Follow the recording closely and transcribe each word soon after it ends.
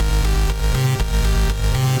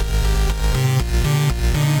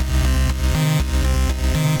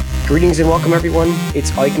Greetings and welcome, everyone.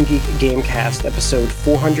 It's All You Can Geek Gamecast, episode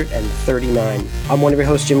 439. I'm one of your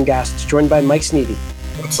hosts, Jim Gast, joined by Mike Sneedy.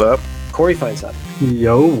 What's up? Corey Feinsup.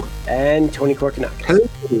 Yo. And Tony Korkanakis.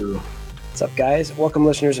 Hello. What's up, guys? Welcome,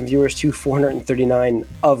 listeners and viewers, to 439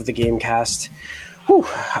 of the Gamecast.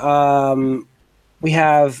 Whew. We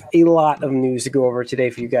have a lot of news to go over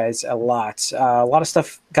today for you guys. A lot of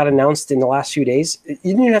stuff got announced in the last few days. You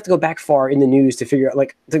didn't even have to go back far in the news to figure out,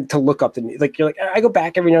 like, to look up the news. Like, you're like, I go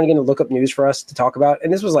back every now and again to look up news for us to talk about.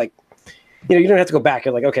 And this was like, you don't have to go back.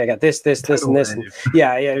 You're like, okay, I got this, and this. And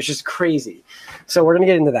yeah, it's just crazy. So we're going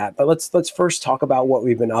to get into that. But let's first talk about what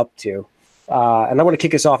we've been up to. And I want to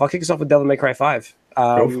kick us off. I'll kick us off with Devil May Cry 5.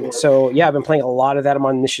 So yeah, I've been playing a lot of that. I'm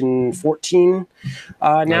on mission 14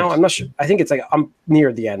 now. Nice. I'm not sure. I think it's like I'm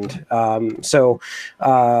near the end. But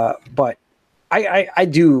I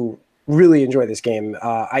do really enjoy this game.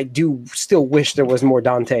 I do still wish there was more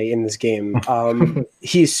Dante in this game.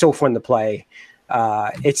 He's so fun to play.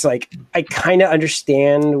 It's like I kind of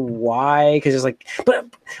understand why, because it's like, but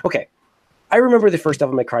okay. I remember the first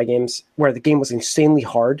Devil May Cry games where the game was insanely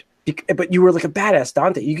hard. But you were like a badass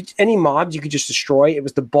Dante. Any mobs you could just destroy. It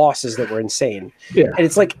was the bosses that were insane. Yeah. And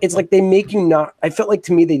it's like they make you not. I felt like,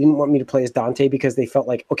 to me, they didn't want me to play as Dante because they felt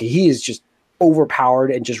like, okay, he is just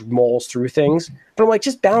overpowered and just mauls through things. But I'm like,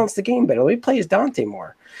 just balance the game better. Let me play as Dante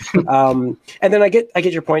more. And then I get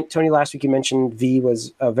your point, Tony. Last week you mentioned V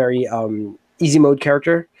was a very easy mode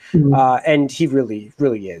character, and he really,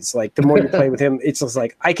 really is. Like, the more you play with him, it's just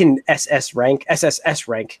like I can SSS rank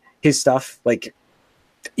his stuff like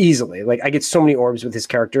easily. Like, I get so many orbs with his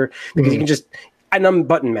character because you can just, and I'm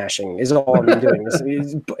button mashing is all I'm doing.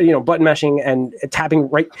 Button mashing and tapping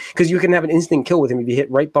right, because you can have an instant kill with him if you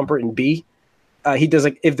hit right bumper and B. He does,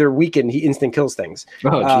 like, if they're weakened, he instant kills things.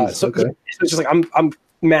 So it's just like I'm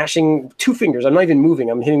mashing two fingers. I'm not even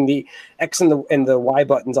moving. I'm hitting the X and the Y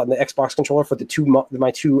buttons on the Xbox controller for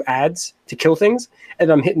my two adds to kill things,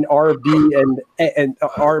 and I'm hitting R, B, and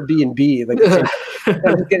R, B, and B. Like,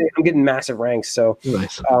 I'm getting massive ranks. So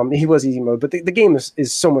nice. He was easy mode, but the game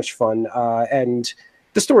is so much fun, and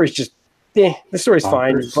the story's just the story's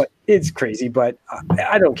fine, but it's crazy. But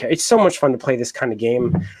I don't care. It's so much fun to play this kind of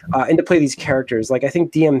game, and to play these characters. Like, I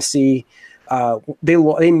think DMC.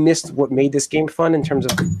 They missed what made this game fun in terms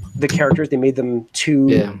of the characters. They made them too.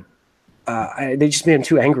 Yeah. They just made them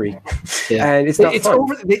too angry. Yeah. And it's not fun.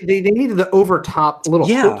 They needed the over top little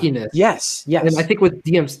hookiness. Yes. And I think with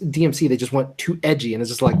DMC they just went too edgy, and it's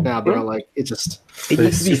just like, they're like, it just. It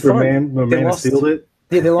needs to be Superman, fun. Man of Steel it.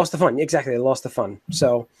 Yeah, they lost the fun. Exactly, they lost the fun.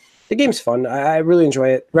 So the game's fun. I really enjoy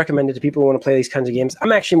it. Recommend it to people who want to play these kinds of games.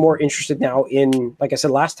 I'm actually more interested now in, like I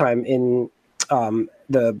said last time, in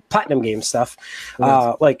the Platinum game stuff,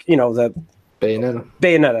 like, the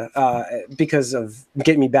Bayonetta, because of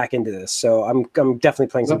getting me back into this. So I'm definitely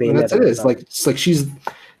playing some Bayonetta. That's it. It's like she's,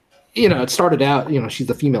 it started out, she's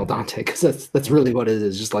the female Dante, because that's really what it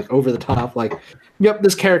is. Just like over the top, like, yep,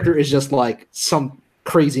 this character is just like some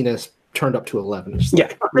craziness turned up to 11. It's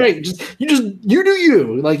like, great, you do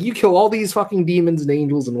you, like, you kill all these fucking demons and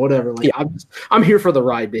angels and whatever. Like, I'm here for the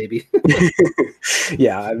ride, baby.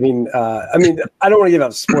 Yeah, I mean, I don't want to give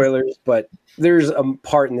out spoilers, but there's a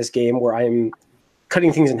part in this game where I'm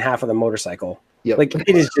cutting things in half with a motorcycle. Yep. Like,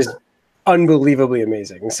 it is just unbelievably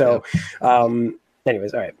amazing. So,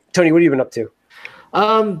 anyways, all right, Tony, what have you been up to?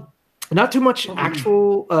 Not too much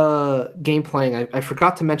actual game playing. I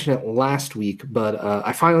forgot to mention it last week, but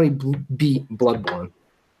I finally beat Bloodborne.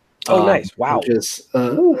 Oh, nice! Wow, which is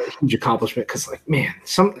a huge accomplishment, because, like, man,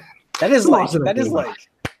 that is that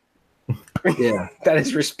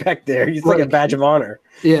is respect there. It's like a badge of honor.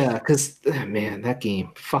 Yeah, because man, that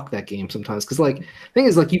game, fuck that game sometimes. Because, like, the thing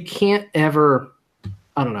is, like, you can't ever,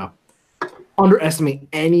 I don't know, underestimate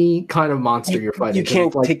any kind of monster you're fighting. You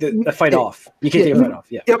can't take the fight off. You can't take a fight off.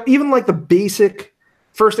 Yeah. Yep. Even like the basic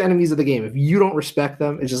first enemies of the game, if you don't respect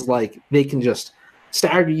them, it's just like they can just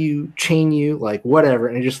stagger you, chain you, like whatever,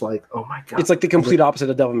 and you're just like, oh my god. It's like the complete opposite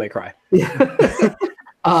of Devil May Cry. Yeah.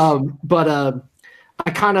 But I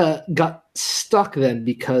kind of got stuck then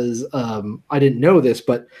because I didn't know this,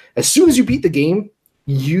 but as soon as you beat the game,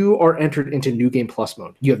 you are entered into New Game Plus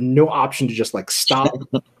mode. You have no option to just, like, stop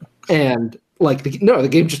and, like, the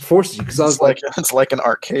game just forces you. Because I was like, it's like an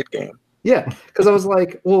arcade game. Yeah, because I was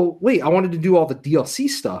like, well, wait, I wanted to do all the DLC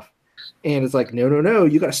stuff, and it's like, no,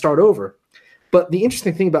 you got to start over. But the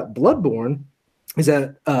interesting thing about Bloodborne is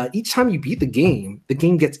that each time you beat the game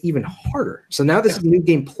gets even harder. So now this is New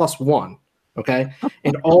Game Plus 1. Okay,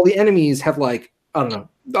 and all the enemies have, like, I don't know.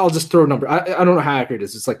 I'll just throw a number. I don't know how accurate it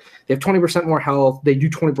is. It's like they have 20% more health. They do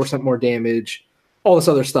 20% more damage. All this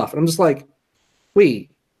other stuff, and I'm just like,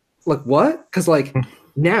 wait, like what? Because, like,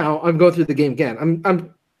 now I'm going through the game again.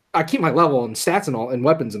 I keep my level and stats and all and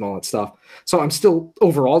weapons and all that stuff. So I'm still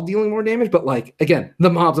overall dealing more damage. But like again, the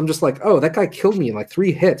mobs, I'm just like, oh, that guy killed me in like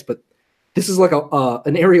 3 hits, but this is like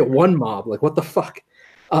an area 1 mob. Like what the fuck?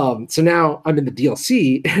 So now I'm in the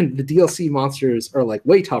DLC, and the DLC monsters are like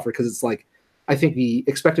way tougher because it's like I think the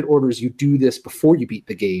expected order is you do this before you beat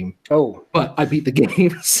the game. Oh, but I beat the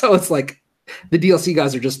game, so it's like the DLC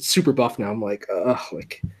guys are just super buff now. I'm like,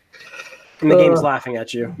 and the game's laughing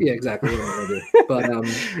at you. Yeah, exactly. What am I gonna do? But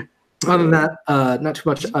other than that, not too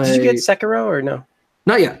much. Did you get Sekiro or no?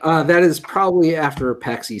 Not yet. That is probably after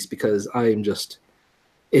PAX East because I am just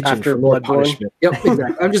itching After for more Bloodborne? punishment. Yep,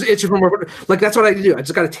 exactly. I'm just itching for more. Like that's what I do. I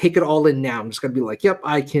just got to take it all in now. I'm just gonna be like, yep,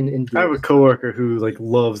 I can endure. I have a coworker who like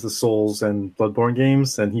loves the Souls and Bloodborne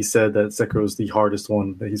games, and he said that Sekiro is the hardest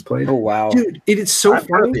one that he's played. Oh wow, Dude, it is so I've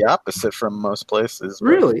heard funny. the opposite from most places. but-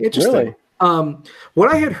 Really interesting. Really?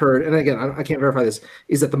 What I had heard, and again, I can't verify this,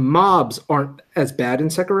 is that the mobs aren't as bad in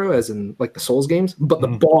Sekiro as in like the Souls games, but the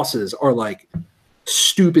bosses are like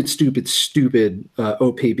stupid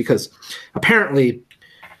OP because apparently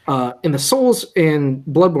in the Souls and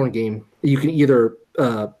Bloodborne game, you can either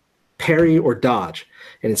parry or dodge,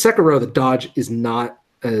 and in Sekiro, the dodge is not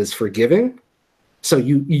as forgiving. So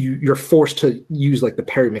you're forced to use like the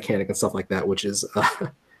parry mechanic and stuff like that, which is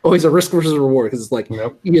always a risk versus reward because it's like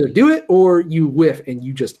Yep. you either do it or you whiff and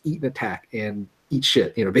you just eat an attack and eat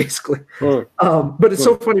shit, basically. But it's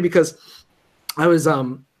so funny because I was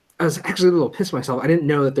actually a little pissed myself. I didn't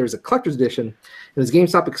know that there was a collector's edition. It was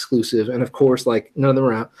GameStop exclusive, and of course, like none of them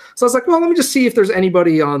were out. So I was like, well, let me just see if there's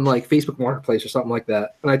anybody on like Facebook Marketplace or something like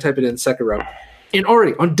that. And I type it in Sekiro, and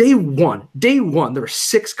already on day one, there were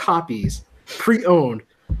 6 copies pre-owned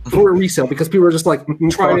for resale because people were just like,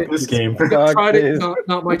 try Fuck it. this game. Tried it,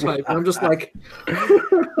 not my type. And I'm just like,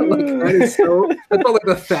 that felt like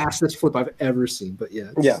the fastest flip I've ever seen. But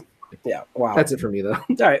yeah, yeah. Wow. that's it for me though.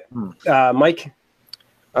 All right, Mike.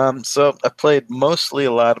 So I've played mostly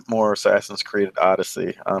a lot more Assassin's Creed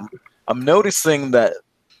Odyssey. I'm noticing that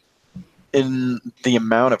in the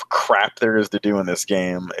amount of crap there is to do in this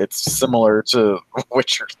game, it's similar to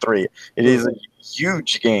Witcher 3. It is a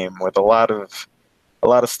huge game with a lot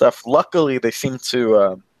of stuff. Luckily, they seem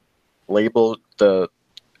to label the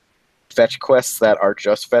fetch quests that are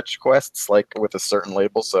just fetch quests, like with a certain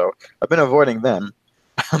label. So I've been avoiding them,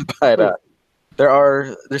 but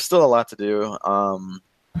there's still a lot to do.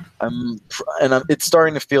 It's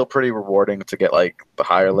starting to feel pretty rewarding to get like the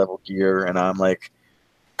higher level gear, and I'm like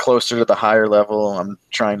closer to the higher level. I'm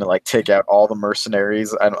trying to like take out all the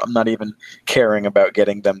mercenaries. I'm not even caring about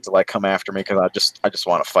getting them to like come after me because I just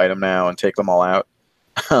want to fight them now and take them all out.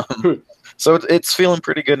 So it's feeling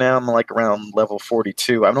pretty good now. I'm like around level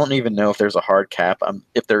 42. I don't even know if there's a hard cap.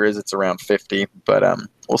 If there is, it's around 50. But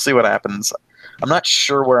we'll see what happens. I'm not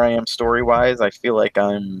sure where I am story wise. I feel like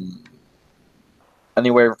I'm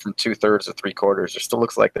anywhere from 2/3 to 3/4. There still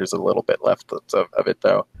looks like there's a little bit left of it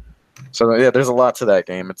though. So yeah, there's a lot to that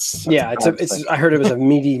game. It's I heard it was a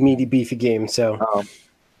meaty, beefy game. So,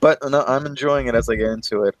 but no, I'm enjoying it as I get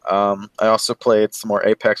into it. I also played some more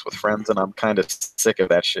Apex with friends, and I'm kind of sick of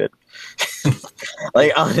that shit.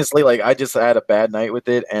 Like honestly, like I just had a bad night with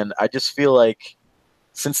it, and I just feel like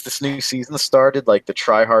since this new season started, like the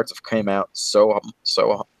tryhards have came out so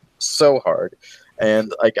hard,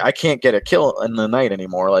 and like I can't get a kill in the night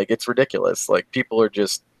anymore. Like it's ridiculous. Like people are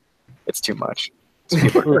just, it's too much.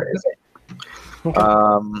 People are crazy.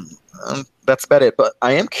 That's about it. But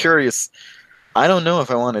I am curious. I don't know if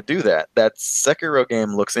I want to do that. That Sekiro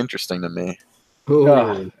game looks interesting to me.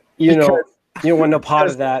 you don't want no part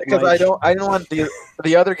of that because Mike. I don't want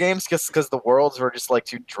the other games because the worlds were just like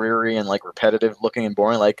too dreary and like repetitive looking and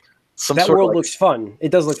boring. Like that world of, like, looks fun. It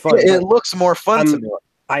does look fun. It looks more fun to me.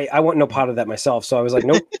 I want no part of that myself. So I was like,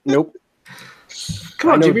 nope.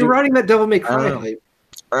 Come on, you've been riding that Devil May Cry hype.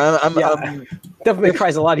 Devil May Cry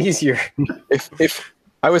is a lot easier. If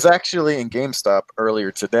I was actually in GameStop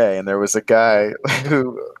earlier today, and there was a guy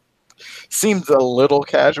who seemed a little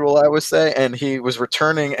casual, I would say, and he was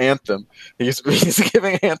returning Anthem. He's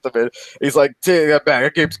giving Anthem it. He's like, take that back.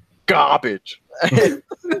 That game's garbage. And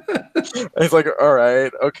he's like, all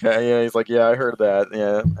right, okay, yeah. He's like, yeah, I heard that,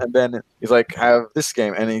 yeah. And then he's like, have this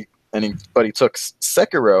game, but he took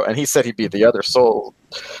Sekiro, and he said he beat the other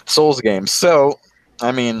Souls game. So,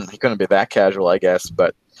 I mean, he couldn't be that casual, I guess.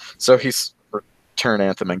 But so he's returned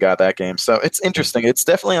Anthem and got that game. So it's interesting. It's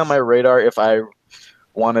definitely on my radar if I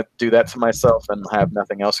want to do that to myself and have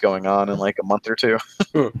nothing else going on in like a month or two.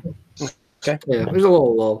 Okay. Yeah, there's a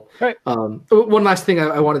little lull. Right. One last thing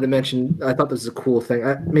I wanted to mention. I thought this was a cool thing.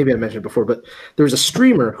 Maybe I mentioned it before, but there was a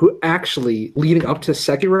streamer who actually, leading up to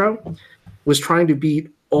Sekiro, was trying to beat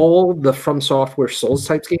all the From Software Souls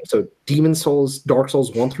types games, so Demon Souls, Dark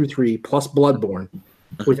Souls 1 through 3, plus Bloodborne,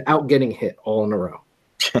 without getting hit all in a row.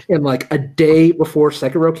 And like a day before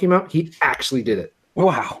Sekiro came out, he actually did it.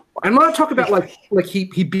 Wow. I'm not talking about like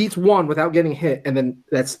he beats one without getting hit, and then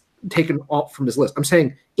that's taken off from his list. I'm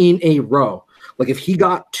saying in a row. Like if he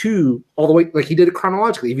got 2 all the way, like he did it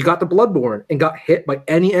chronologically. If he got the Bloodborne and got hit by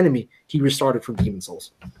any enemy, he restarted from Demon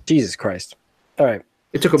Souls. Jesus Christ. All right.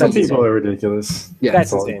 It took him. That seems really ridiculous. Yeah,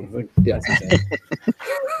 That's insane. Yeah, it's insane.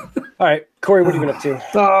 All right, Corey, what have you been up to?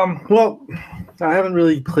 Well, I haven't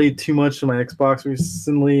really played too much on my Xbox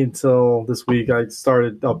recently until this week. I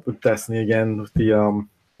started up with Destiny again with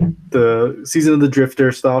the Season of the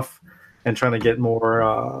Drifter stuff and trying to get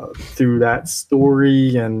more through that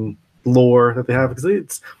story and lore that they have, because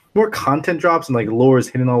it's more content drops and like lore is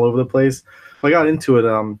hidden all over the place. I got into it,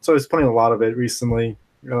 so I was playing a lot of it recently,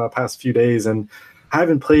 past few days, and I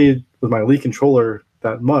haven't played with my Elite controller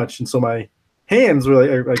that much, and so my hands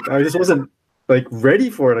were like I just wasn't like ready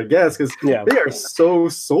for it, I guess, because they are so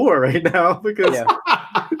sore right now because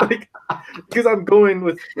because I'm going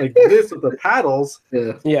with like this with the paddles,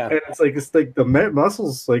 and it's like the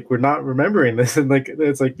muscles like we're not remembering this, and like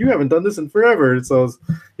it's like you haven't done this in forever. So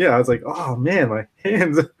I was like, oh man, my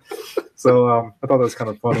hands. So I thought that was kind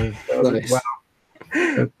of funny. I was like, wow.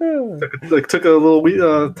 Took a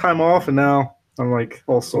little time off, and now I'm like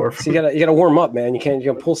all sore. So you gotta warm up, man. You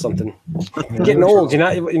gotta pull something. You're getting old. You're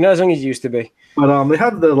not as young as you used to be. But they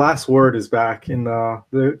have the last word is back, and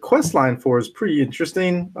the quest line for is pretty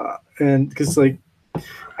interesting, and because like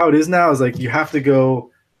how it is now is like you have to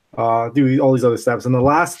go do all these other steps, and the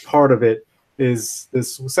last part of it is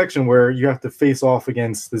this section where you have to face off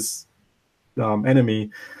against this enemy,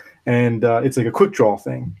 and it's like a quick draw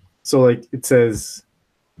thing. So like it says,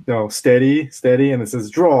 steady, and it says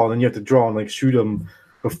draw, and then you have to draw and like shoot him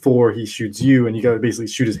before he shoots you, and you got to basically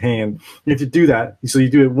shoot his hand. You have to do that. So you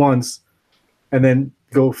do it once, and then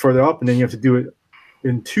go further up, and then you have to do it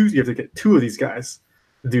in 2. You have to get 2 of these guys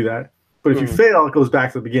to do that. But if you fail, it goes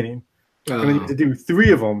back to the beginning, and then you have to do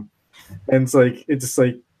 3 of them. And it's just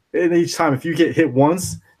like, and each time if you get hit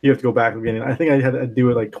once, you have to go back to the beginning. I think I had to do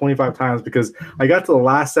it like 25 times because I got to the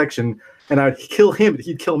last section and I'd kill him, but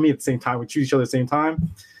he'd kill me at the same time. We'd shoot each other at the same time.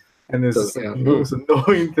 And this most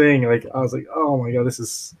annoying thing. Like I was like, oh my god, this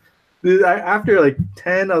is. After like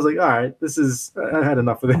 10, I was like, all right, I had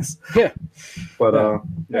enough of this. Yeah. But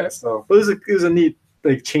so it was a neat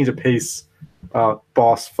like change of pace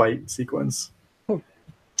boss fight sequence. All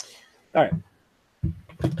right.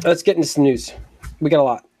 Let's get into some news. We got a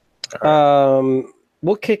lot. Right.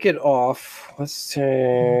 We'll kick it off. Let's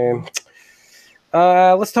start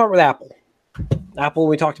with Apple. Apple,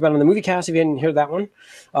 we talked about on the movie cast. If you didn't hear that one,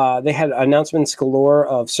 they had announcements galore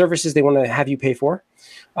of services they want to have you pay for.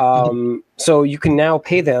 So you can now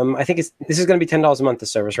pay them. I think this is going to be $10 a month, the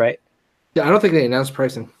service, right? Yeah, I don't think they announced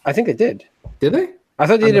pricing. I think they did. Did they? I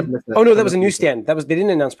thought they did. Oh no, that was a newsstand. They didn't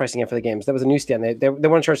announce pricing yet for the games. That was a newsstand. They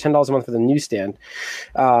want to charge $10 a month for the newsstand.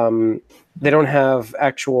 They don't have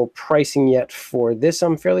actual pricing yet for this.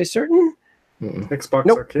 I'm fairly certain. Xbox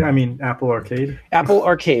Arcade. I mean Apple Arcade. Apple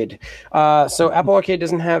Arcade. So Apple Arcade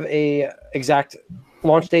doesn't have a exact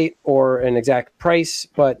launch date or an exact price,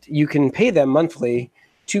 but you can pay them monthly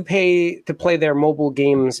to play their mobile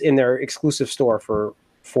games in their exclusive store for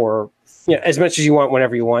as much as you want,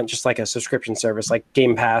 whenever you want, just like a subscription service like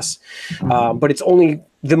Game Pass. But it's only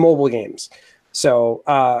the mobile games. So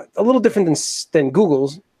a little different than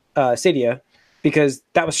Google's Stadia, because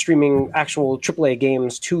that was streaming actual AAA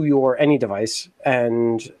games to your any device,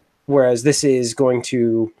 and whereas this is going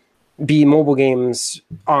to be mobile games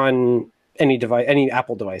on any device, any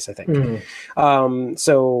Apple device, I think.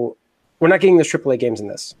 So we're not getting the AAA games in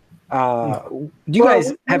this. Do you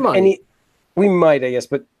guys have any? We might, I guess,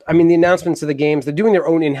 but I mean, the announcements of the games, they're doing their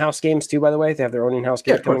own in-house games too, by the way. They have their own in-house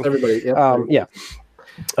games. Yeah, of course, everybody.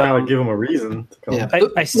 Give them a reason to come.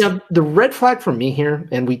 Now, the red flag for me here,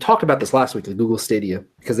 and we talked about this last week with Google Stadia,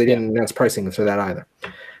 because they didn't announce pricing for that either.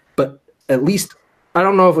 But at least, I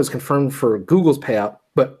don't know if it was confirmed for Google's payout,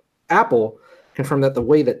 but Apple confirmed that the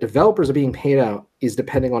way that developers are being paid out is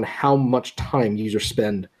depending on how much time users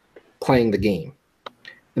spend playing the game.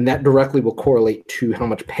 And that directly will correlate to how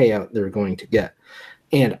much payout they're going to get.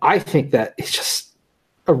 And I think that it's just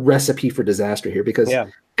a recipe for disaster here, because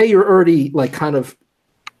you're already like kind of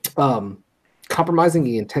compromising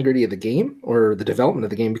the integrity of the game or the development of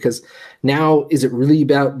the game, because now is it really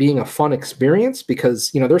about being a fun experience? Because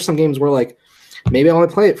there's some games where like maybe I only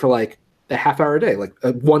play it for like a half hour a day, like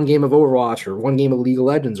one game of Overwatch or one game of League of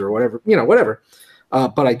Legends or whatever, whatever.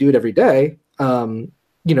 But I do it every day.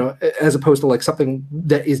 as opposed to like something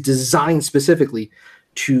that is designed specifically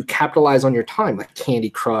to capitalize on your time, like Candy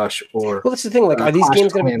Crush or well, that's the thing. Like, are these Clash games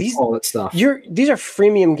of going to Clans, these? all that stuff? These are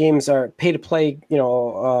freemium games, are pay to play.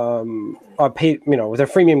 Are pay. They're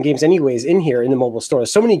freemium games anyways in here in the mobile store.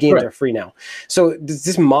 So many games Right. are free now. So does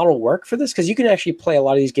this model work for this? Because you can actually play a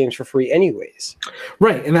lot of these games for free anyways.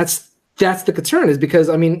 Right, and that's the concern, is because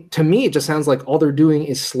I mean, to me, it just sounds like all they're doing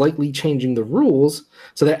is slightly changing the rules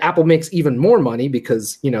so that Apple makes even more money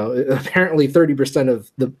because apparently 30%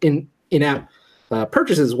 of the in-app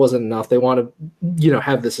purchases wasn't enough. They want to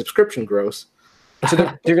have the subscription gross. So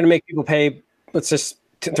they're going to make people pay. Let's just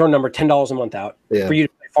throw a number, $10 a month out Yeah. for you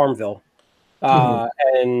to play Farmville,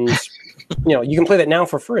 and you can play that now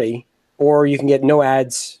for free, or you can get no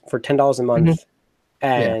ads for $10 a month,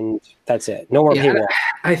 and that's it. No more paywall.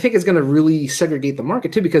 I think it's going to really segregate the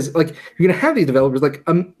market too, because like you're going to have these developers like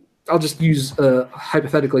I'll just use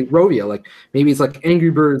hypothetically Rovia, like maybe it's like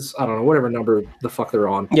Angry Birds, I don't know, whatever number the fuck they're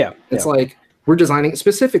on. Yeah, it's like we're designing it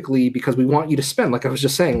specifically because we want you to spend, like I was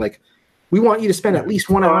just saying, like we want you to spend at least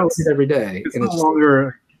 1 hour with it every day. It's no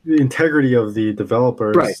longer the integrity of the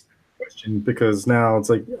developers. Right. Question, because now it's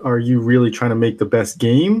like, are you really trying to make the best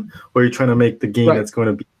game, or are you trying to make the game that's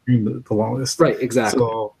going to be the longest? Right, exactly.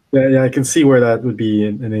 So yeah, I can see where that would be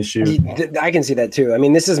an issue. I can see that too. I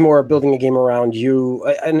mean, this is more building a game around you,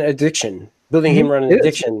 an addiction, building a game around an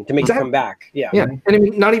addiction to make you come back. Yeah. And I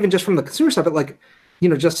mean, not even just from the consumer side, but like,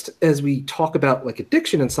 just as we talk about like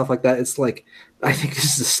addiction and stuff like that, it's like, I think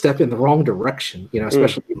this is a step in the wrong direction,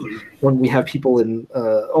 especially when we have people in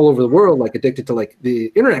all over the world, like addicted to like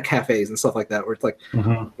the internet cafes and stuff like that, where it's like,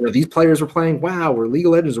 these players were playing WoW or League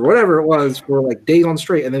of Legends or whatever it was for like days on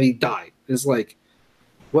straight, and then he died. It's like,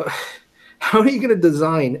 what? How are you going to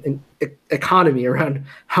design an economy around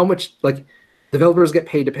how much like developers get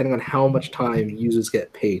paid depending on how much time users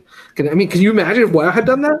get paid? Can you imagine if WoW had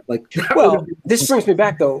done that? Like, this brings me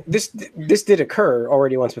back though. This did occur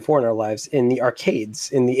already once before in our lives in the arcades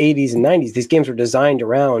in the 80s and 90s. These games were designed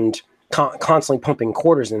around constantly pumping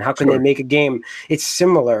quarters. And how can they make a game? It's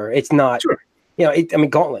similar. It's not. Sure.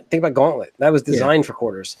 Gauntlet. Think about Gauntlet. That was designed for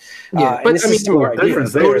quarters. Yeah, but the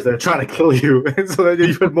difference there is they're trying to kill you, so that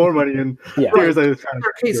you put more money in. Arcades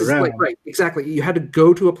is like, right, exactly. You had to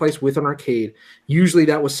go to a place with an arcade. Usually,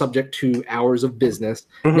 that was subject to hours of business.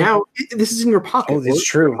 Now, this is in your pocket. Oh, it's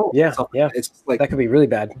true. Yeah. It's like that could be really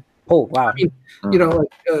bad. Oh, wow. I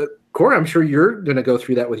mean, Corey, I'm sure you're going to go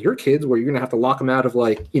through that with your kids, where you're going to have to lock them out of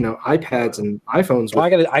like iPads and iPhones. Well, I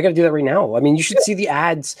got to do that right now. I mean, you should see the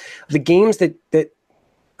ads, the games that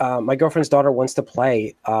my girlfriend's daughter wants to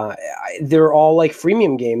play. They're all like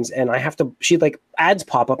freemium games, and she like ads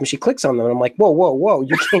pop up, and she clicks on them, and I'm like, whoa,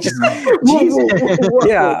 you can't just.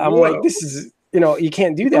 I'm like, this is you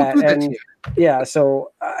can't do that, and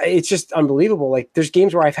so it's just unbelievable. Like, there's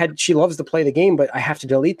games where she loves to play the game, but I have to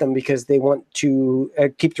delete them because they want to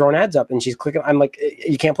keep throwing ads up, and she's clicking. I'm like,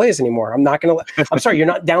 you can't play this anymore. I'm not gonna. I'm sorry, you're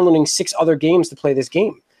not downloading 6 other games to play this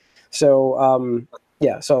game. So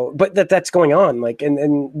but that's going on. Like,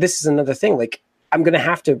 and this is another thing. Like, I'm going to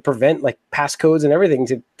have to prevent like passcodes and everything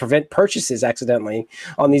to prevent purchases accidentally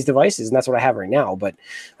on these devices. And that's what I have right now. But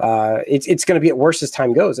it's going to get worse as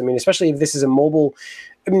time goes. I mean, especially if this is a mobile.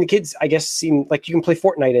 I mean, the kids, I guess, seem like you can play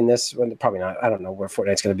Fortnite in this. Well, probably not. I don't know where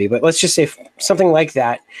Fortnite's going to be. But let's just say something like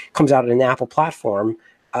that comes out on an Apple platform,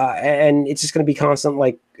 and it's just going to be constant.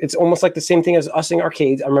 Like, it's almost like the same thing as us in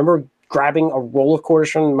arcades. I remember grabbing a roll of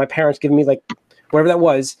quarters from my parents, giving me like whatever that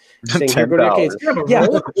was, saying, "Here, go to the arcades."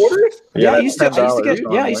 I used to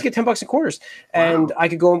get $10 in quarters, and I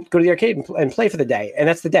could go to the arcade and play for the day, and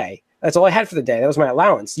that's the day. That's all I had for the day. That was my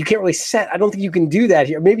allowance. You can't really set. I don't think you can do that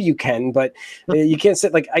here. Maybe you can, but you can't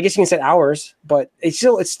set. Like, I guess you can set hours, but it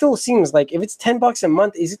still seems like if it's $10 a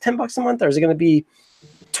month, is it $10 a month, or is it going to be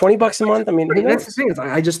 $20 a month? I mean, that's the thing. Is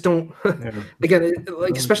I just don't. Again,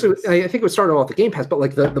 like, especially, I think it would start off the Game Pass, but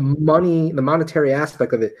like the money, the monetary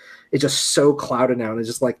aspect of it is just so clouded now, and it's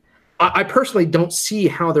just like I personally don't see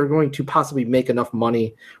how they're going to possibly make enough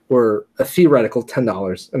money, or a theoretical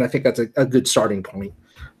 $10, and I think that's a good starting point.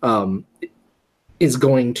 Is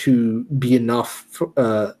going to be enough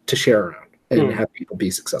to share around and have people be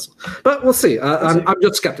successful. But we'll see. I'm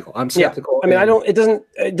just skeptical. I'm skeptical. I mean,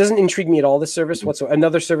 it doesn't intrigue me at all, this service whatsoever.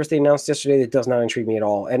 Another service they announced yesterday that does not intrigue me at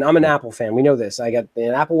all. And I'm an Apple fan. We know this. I got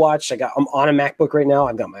an Apple Watch. I'm on a MacBook right now.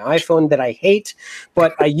 I've got my iPhone that I hate,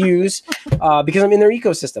 but I use because I'm in their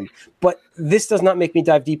ecosystem. But this does not make me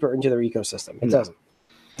dive deeper into their ecosystem. It doesn't.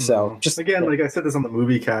 So just again, like I said this on the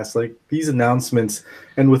movie cast, like these announcements,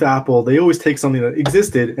 and with Apple, they always take something that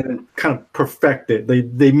existed and kind of perfect it.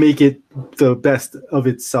 They make it the best of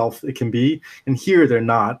itself it can be. And here they're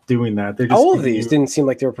not doing that. They're just all of these didn't seem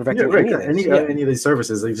like they were perfecting any of this. Any of these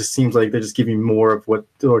services, it just seems like they're just giving more of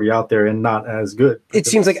what's already out there and not as good. It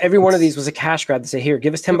seems like every one of these was a cash grab to say, here,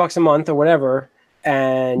 give us $10 a month or whatever.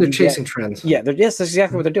 And they're chasing trends. Yeah, yes, that's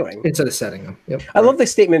exactly what they're doing. Instead of setting them. Yep. I love the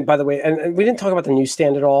statement, by the way, and we didn't talk about the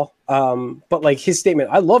newsstand at all. But like his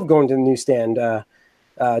statement, I love going to the newsstand,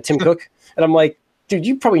 Tim Cook. And I'm like, dude,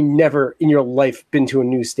 you've probably never in your life been to a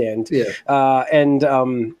newsstand. Yeah.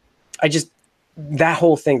 I just, that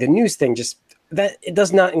whole thing, the news thing, just that it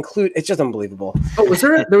does not include, it's just unbelievable. Oh, was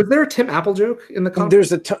there a Tim Apple joke in the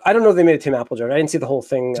conference? I don't know if they made a Tim Apple joke. I didn't see the whole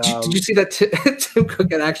thing. Did you see that Tim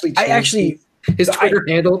Cook had actually changed his Twitter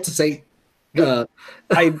handle to say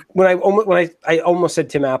I almost said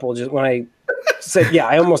Tim Apple just when I said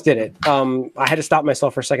I almost did it. I had to stop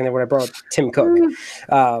myself for a second there when I brought up Tim Cook.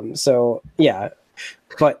 So yeah,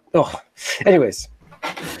 but anyways,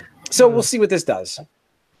 so we'll see what this does.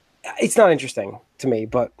 It's not interesting to me,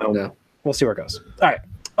 but we'll see where it goes. All right.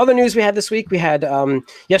 Other news we had this week, we had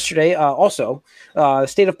yesterday also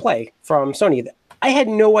State of Play from Sony. I had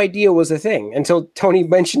no idea was a thing until Tony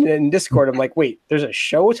mentioned it in Discord. I'm like, wait, there's a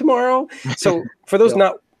show tomorrow? So for those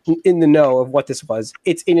not in the know of what this was,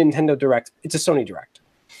 it's a Nintendo Direct. It's a Sony Direct.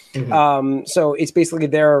 Mm-hmm. So it's basically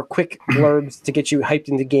their quick blurbs to get you hyped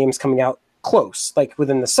into games coming out close, like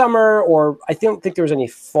within the summer, or I don't think there was any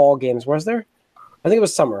fall games. Was there? I think it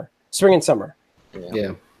was spring and summer.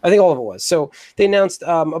 Yeah. I think all of it was. So they announced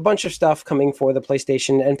a bunch of stuff coming for the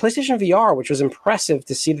PlayStation and PlayStation VR, which was impressive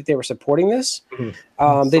to see that they were supporting this.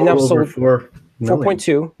 Mm-hmm. They now sold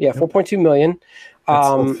 4.2. Yeah, 4.2 million.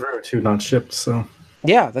 Sold through too, not shipped. So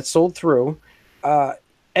yeah, that's sold through.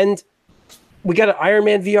 And we got an Iron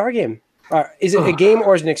Man VR game. Is it a game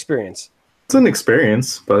or is it an experience? It's an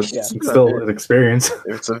experience, but it's still an experience.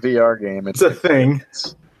 It's a VR game. It's a thing.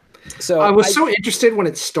 So I was so interested when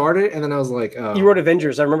it started, and then I was like, you wrote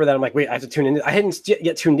Avengers. I remember that. I'm like, wait, I have to tune in. I hadn't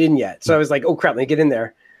yet tuned in yet. So I was like, oh, crap, let me get in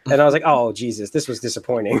there. And I was like, oh, Jesus, this was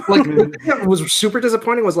disappointing. Like, what was super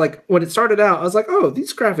disappointing was like, when it started out, I was like, oh,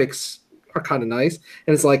 these graphics are kind of nice.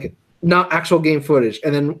 And it's like, not actual game footage.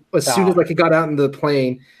 And then as soon as like it got out in the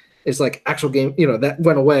plane, it's like actual game, that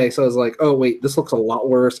went away. So I was like, oh, wait, this looks a lot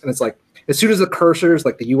worse. And it's like, as soon as the cursors,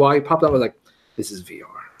 like the UI popped up, I was like, this is VR.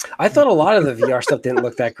 I thought a lot of the VR stuff didn't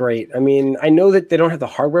look that great. I mean, I know that they don't have the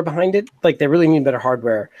hardware behind it. Like, they really need better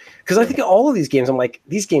hardware. Because I think all of these games, I'm like,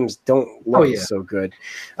 these games don't look so good.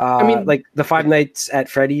 I mean, like the Five Nights at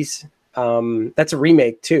Freddy's, that's a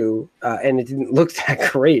remake too, and it didn't look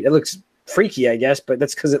that great. It looks freaky, I guess, but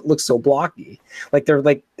that's because it looks so blocky. Like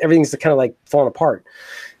everything's kind of like falling apart.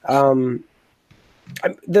 But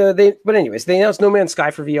anyways, they announced No Man's Sky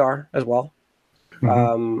for VR as well.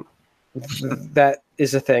 Mm-hmm. That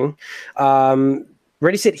is a thing.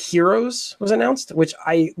 Ready Set Heroes was announced, which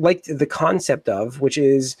I liked the concept of, which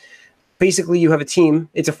is basically you have a team.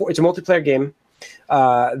 It's a multiplayer game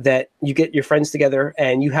that you get your friends together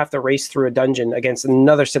and you have to race through a dungeon against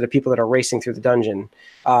another set of people that are racing through the dungeon.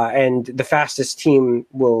 And the fastest team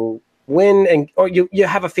will win, or you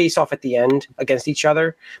have a face-off at the end against each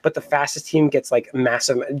other, but the fastest team gets like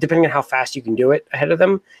massive, depending on how fast you can do it ahead of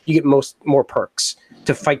them, you get more perks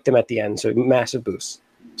to fight them at the end, so massive boosts.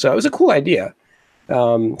 So it was a cool idea.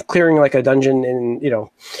 Clearing like a dungeon and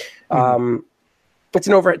it's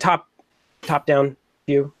an overhead top-down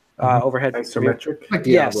view, overhead isometric. Like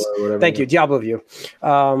Diablo, yes, or whatever. Thank you, Diablo view.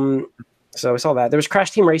 So I saw that. There was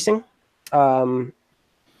Crash Team Racing,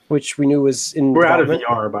 which we knew was in We're out of development.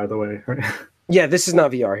 VR, by the way. Yeah, this is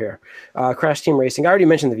not VR here. Crash Team Racing. I already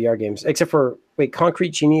mentioned the VR games, except for Concrete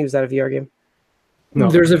Genie. Was that a VR game? No,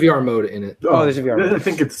 there's a VR mode in it. Oh, there's a VR mode. I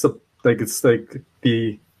think it's like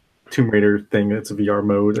the Tomb Raider thing. It's a VR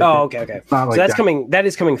mode. Oh, okay. It's not like so that's that. coming. That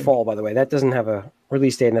is coming fall, by the way. That doesn't have a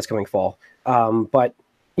release date, and that's coming fall. But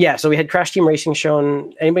yeah, so we had Crash Team Racing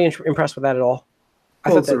shown. Anybody impressed with that at all?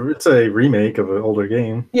 It's a remake of an older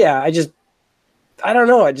game. Yeah, I don't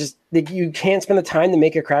know. I just think you can't spend the time to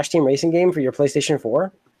make a Crash Team Racing game for your PlayStation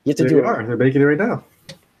 4. You have to do it. They're making it right now.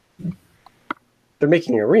 They're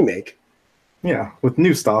making a remake. Yeah, with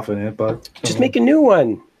new stuff in it, but Just make a new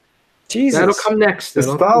one. Jesus. That'll come next.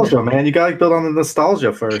 Nostalgia, man. You gotta build on the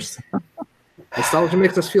nostalgia first. Nostalgia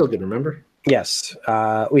makes us feel good, remember? Yes.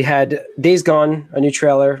 We had Days Gone, a new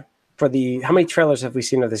trailer for the... How many trailers have we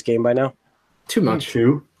seen of this game by now? Too much.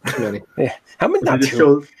 Too Too many. Yeah. How many? They Not just two.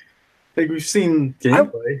 showed, we've seen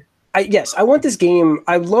gameplay. Yes, I want this game.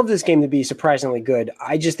 I love this game to be surprisingly good.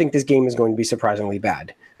 I just think this game is going to be surprisingly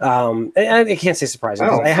bad. And I can't say surprising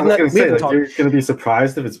because I have not. We haven't talked. You're going to be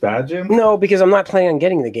surprised if it's bad, Jim. No, because I'm not planning on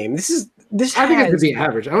getting the game. This. I think it's going to be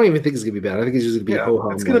average. I don't even think it's going to be bad. I think it's just going to be ho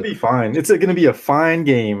hum. It's going to be fine. It's going to be a fine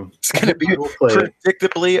game. It's going to be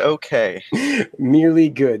predictably okay. Merely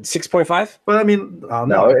good. 6.5. But I mean,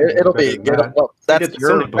 no, it'll be.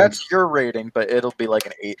 That's your rating, but it'll be like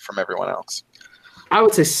an 8 from everyone else. I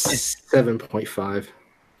would say 7.5.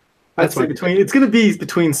 I'd say it's going to be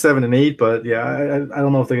between 7 and 8, but yeah, I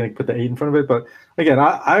don't know if they're going to put the 8 in front of it. But again,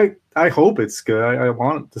 I hope it's good. I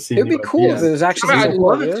want to see. It'd be cool if there's actually. I'd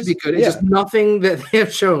love it to be good. It's just nothing that they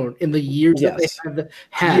have shown in the years that they have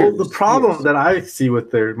had. Well, the problem that I see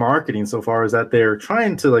with their marketing so far is that they're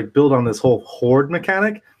trying to like build on this whole horde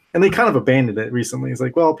mechanic. And they kind of abandoned it recently. It's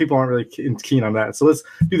like, well, people aren't really keen on that. So let's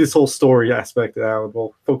do this whole story aspect.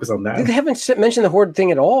 We'll focus on that. They haven't mentioned the horde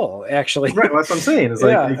thing at all, actually. Right, that's what I'm saying. It's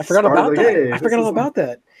I forgot about that. Hey, I forgot all about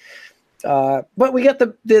that. But we got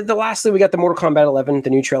lastly, we got the Mortal Kombat 11, the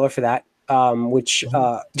new trailer for that, which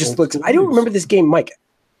just looks. I don't remember this game, Mike.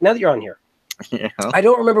 Now that you're on here, I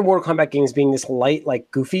don't remember Mortal Kombat games being this light,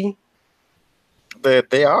 like goofy.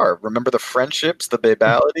 They are. Remember the friendships, the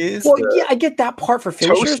babalities. Well, yeah, I get that part for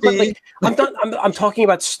finishers, but like, I'm talking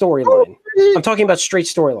about storyline. I'm talking about straight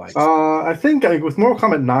storylines. I think with Mortal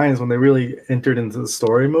Kombat 9 is when they really entered into the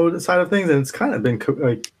story mode side of things, and it's kind of been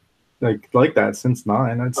like that since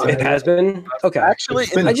 9. I'd say it has been. Okay, actually,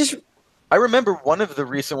 I remember one of the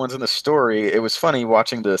recent ones in the story. It was funny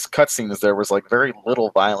watching this cutscenes. There was like very little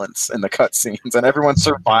violence in the cutscenes, and everyone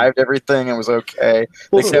survived everything and was okay.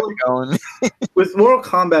 They kept going. With Mortal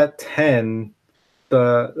Kombat 10,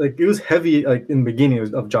 it was heavy like in the beginning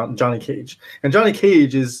of Johnny Cage, and Johnny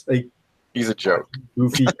Cage is he's a joke,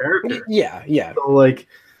 goofy character. Yeah. So like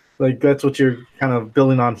that's what you're kind of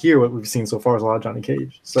building on here. What we've seen so far is a lot of Johnny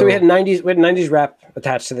Cage. So we had 90s rap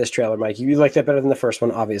attached to this trailer, Mike. You liked that better than the first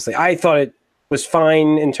one, obviously. I thought it was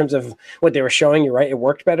fine in terms of what they were showing. You're right, it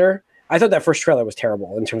worked better. I thought that first trailer was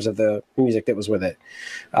terrible in terms of the music that was with it.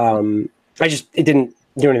 It didn't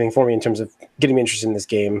do anything for me in terms of getting me interested in this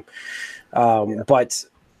game. But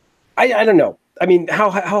I don't know. I mean,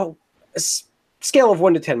 how scale of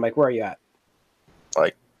 1 to 10, Mike? Where are you at?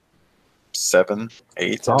 Like 7,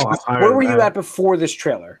 8. Where were you at before this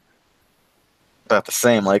trailer? About the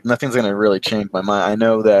same. Like nothing's gonna really change my mind. I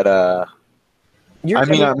know that.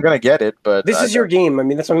 I'm gonna get it, but this is your game. I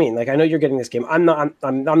mean, that's what I mean. Like I know you're getting this game. I'm not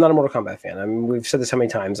a Mortal Kombat fan. I mean, we've said this how many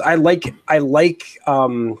times. I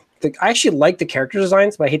actually like the character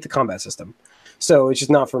designs, but I hate the combat system. So it's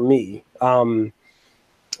just not for me.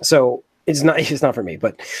 So it's not for me.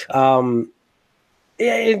 But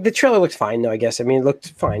the trailer looked fine, though, I guess. I mean, it looked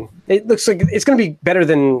fine. It looks like it's going to be better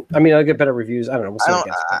than. I mean, I'll get better reviews. I don't know. We'll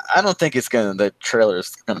see. I don't think the trailer is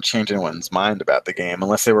going to change anyone's mind about the game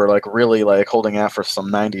unless they were like really like holding out for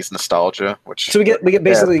some '90s nostalgia. So we get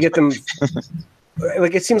them.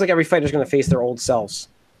 Like it seems like every fighter's going to face their old selves.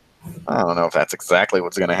 I don't know if that's exactly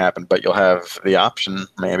what's going to happen, but you'll have the option,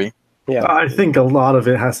 maybe. Yeah, I think a lot of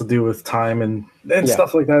it has to do with time and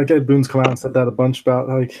stuff like that. Ed Boon's come out and said that a bunch about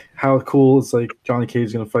like how cool it's like Johnny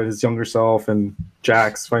Cage going to fight his younger self and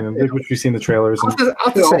Jax fighting, which we see in the trailers.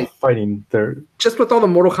 I'll just say, fighting there. Just with all the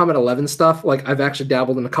Mortal Kombat 11 stuff, like I've actually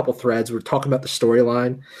dabbled in a couple threads. We're talking about the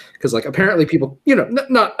storyline because like apparently people, I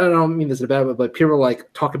don't mean this in a bad way, but people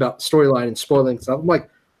like talk about storyline and spoiling stuff. I'm like,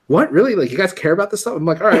 what, really? Like you guys care about this stuff? I'm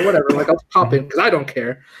like, all right, whatever. Like I'll pop in because I don't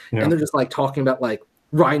care. Yeah. And they're just like talking about like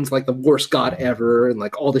Ryan's like the worst god ever and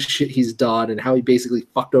like all the shit he's done and how he basically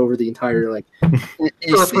fucked over the entire like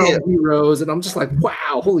heroes. And I'm just like,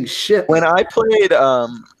 wow, holy shit. When I played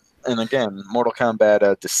and again, Mortal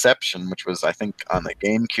Kombat Deception, which was I think on the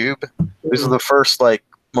GameCube, this was the first like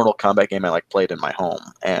Mortal Kombat game I like played in my home,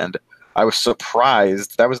 and I was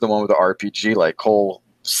surprised. That was the one with the RPG like whole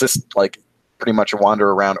system, like pretty much a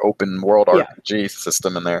wander around open world RPG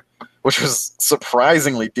system in there, which was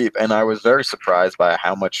surprisingly deep, and I was very surprised by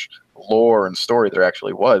how much lore and story there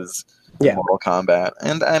actually was in Mortal Kombat.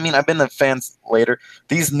 And I mean, I've been a fan later.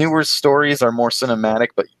 These newer stories are more cinematic,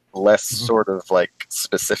 but less sort of like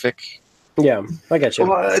specific. Yeah, I get you.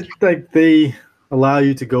 Well, like they allow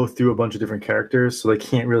you to go through a bunch of different characters, so they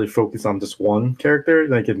can't really focus on just one character.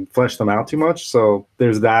 They can flesh them out too much. So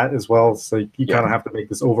there's that as well. So you kind of have to make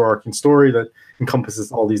this overarching story that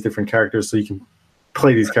encompasses all these different characters, so you can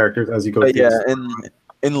play these characters as you go through. Yeah,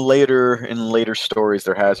 in later stories,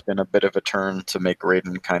 there has been a bit of a turn to make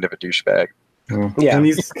Raiden kind of a douchebag. Yeah, and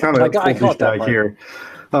he's kind of a douchebag here.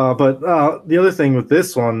 But the other thing with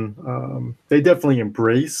this one, they definitely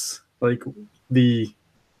embrace like the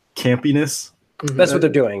campiness That's what they're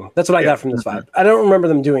doing. That's what I got from this vibe. I don't remember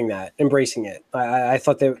them doing that, embracing it. I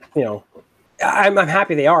thought they, I'm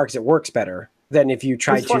happy they are because it works better than if you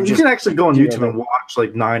tried to. You can actually go on YouTube and watch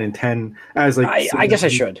like 9 and 10 as like. I guess I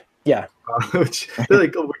should. Yeah. Which they're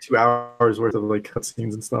like over 2 hours worth of like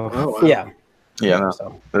cutscenes and stuff. Oh, wow. Yeah. Yeah, no,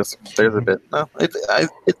 So. there's a bit. No,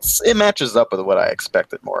 it matches up with what I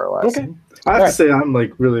expected more or less. Okay. I have to say I'm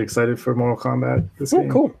like really excited for Mortal Kombat this game.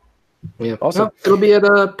 Cool. Yeah. Awesome. Well, it'll be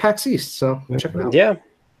at PAX East, so check it out. Yeah.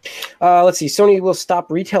 Let's see. Sony will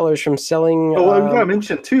stop retailers from selling. Oh, what we gotta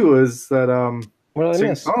mention too is that what did I Shang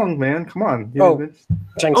miss? Tsung, man, come on.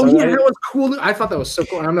 Shang Oh Tsung, yeah, right? that was cool. I thought that was so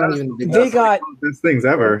cool. I'm not even. They got. Best things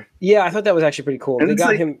ever. Yeah, I thought that was actually pretty cool. And They it's got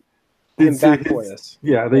like- him It's- back it's- for this.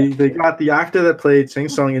 Yeah, they got the actor that played Shang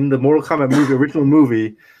Tsung in the Mortal Kombat movie, original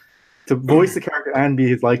movie, to voice the character and be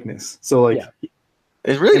his likeness. So like, Yeah.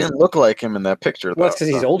 It really didn't look like him in that picture. Well, that's because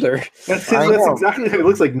he's older. that's I know. exactly what he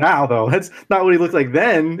looks like now, though. That's not what he looked like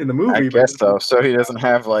then in the movie. I guess so. So he doesn't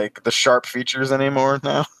have like the sharp features anymore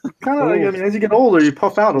now. Kind of like, I mean, as you get older, you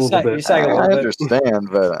puff out a little You bit. sag a I little bit. understand,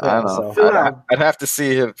 but I don't know. so- I'd have to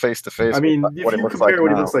see him face to face. I mean, what if he you looks compare like what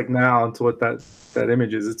he now. looks like now to what that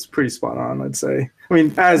image is, it's pretty spot on, I'd say. I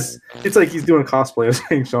mean, as it's like he's doing cosplay of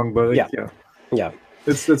Shang Tsung, but like, Yeah.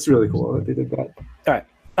 it's really cool that they did that. All right.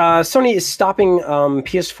 Sony is stopping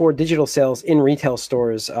PS4 digital sales in retail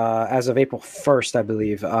stores as of April 1st, I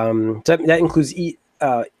believe. So that includes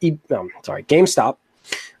GameStop,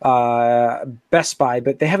 Best Buy,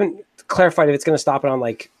 but they haven't clarified if it's going to stop it on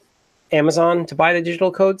like Amazon to buy the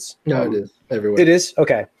digital codes. No, it is everywhere. It is?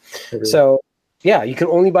 Okay. Everywhere. So, yeah, you can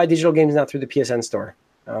only buy digital games now through the PSN store.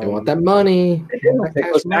 They want that money. They want that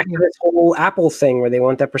It goes cash back money. to this whole Apple thing where they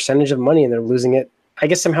want that percentage of money and they're losing it. I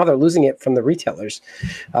guess somehow they're losing it from the retailers.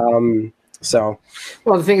 So,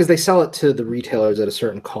 Well, the thing is, they sell it to the retailers at a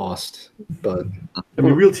certain cost, but I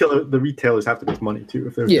mean, the retailers have to make money too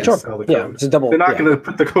if they're Yeah, going to sure. sell the Yeah, codes. it's a double. They're not yeah. going to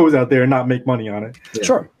put the codes out there and not make money on it. yeah.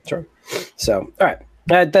 Sure. So, all right.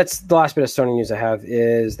 That's the last bit of Sony news I have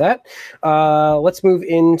is that. Let's move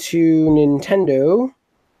into Nintendo.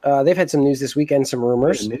 They've had some news this weekend, some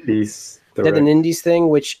rumors. And Indies, They had an Indies thing,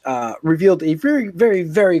 which revealed a very, very,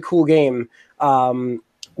 very cool game.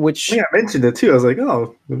 Which, I mentioned it too. I was like,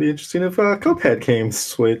 oh, it'd be interesting if Cuphead came to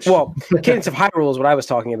Switch. well, Cadence of Hyrule is what I was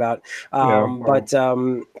talking about. But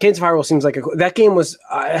Cadence of Hyrule seems like that game was.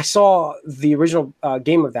 I saw the original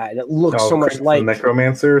game of that, and it looks so much Crank the like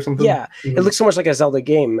Necromancer or something. Yeah, it looks so much like a Zelda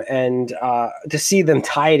game, and to see them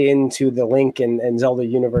tied into the Link and Zelda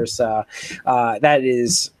universe, that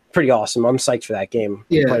is pretty awesome. I'm psyched for that game.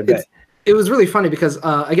 Yeah, quite a bit. it was really funny because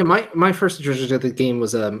again, my first introduction to the game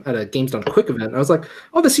was at a Games Done Quick event. And I was like,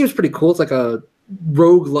 oh, this seems pretty cool. It's like a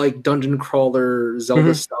roguelike dungeon crawler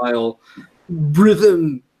Zelda style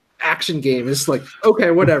rhythm action game. It's like,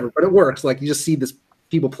 okay, whatever, but it works. Like you just see this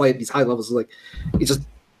people play at these high levels. Like it's just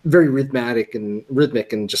very rhythmic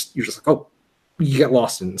and just you're just like, oh, you get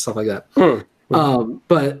lost in it and stuff like that.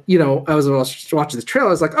 But I was watching the trailer.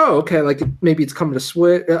 I was like, oh, okay, like maybe it's coming to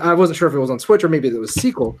Switch. I wasn't sure if it was on Switch or maybe it was a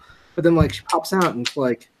sequel. But then like she pops out and it's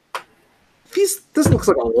like, this looks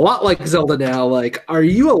like a lot like Zelda now. Like, are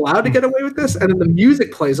you allowed to get away with this? And then the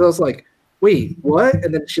music plays. I was like, wait, what?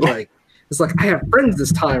 And then she like, it's like I have friends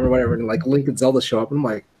this time or whatever. And like Link and Zelda show up. And I'm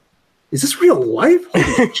like, is this real life?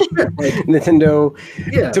 Holy shit! Like, Nintendo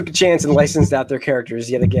yeah. took a chance and licensed out their characters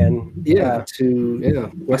yet again.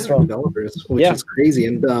 To Western developers, which is crazy.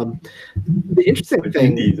 And the interesting Like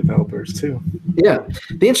thing, indie developers too. the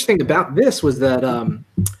interesting thing about this was that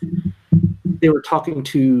they were talking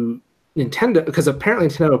to Nintendo because apparently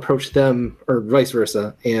Nintendo approached them or vice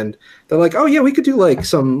versa, and they're like, "Oh yeah, we could do like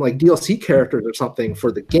some like DLC characters or something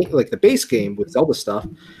for the game, like the base game with Zelda stuff."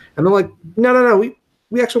 And they're like, "No,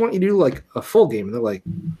 we actually want you to do like a full game." And they're like,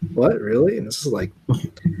 "What, really?" And this is like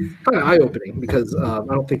kind of eye-opening because I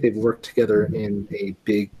don't think they've worked together in a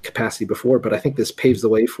big capacity before, but I think this paves the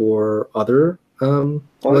way for other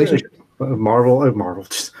relationships. Mario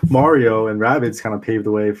and Rabbids kind of paved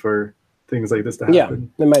the way for things like this to happen. Yeah,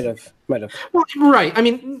 they might have. Well, right. I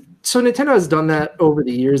mean, so Nintendo has done that over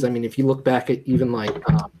the years. I mean, if you look back at even like,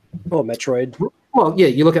 Oh, Metroid. well, yeah,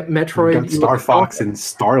 you look at Metroid, Got Star Fox and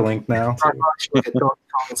Starlink now. Star Fox, you look at Donkey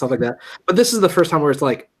Kong and stuff like that. But this is the first time where it's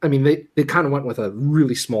like, I mean, they kind of went with a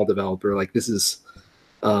really small developer. Like this is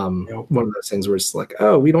one of those things where it's like,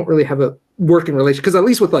 oh, we don't really have a working relationship because at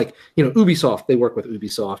least with like Ubisoft, they work with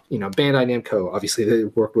Ubisoft. Bandai Namco, obviously they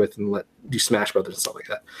work with and do Smash Brothers and stuff like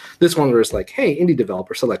that. This one where it's like, hey, indie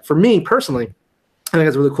developer. So like for me personally, I think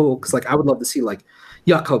it's really cool because like I would love to see like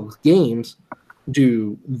Yacht Club Games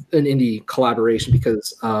do an indie collaboration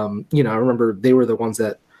because I remember they were the ones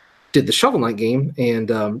that did the Shovel Knight game, and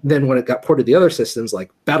then when it got ported to the other systems, like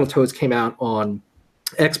Battletoads came out on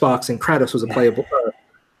Xbox, and Kratos was a playable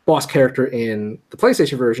boss character in the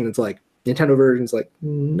PlayStation version. It's like Nintendo version's like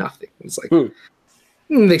nothing. It's like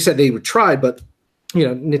they said they would try, but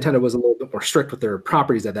Nintendo was a little bit more strict with their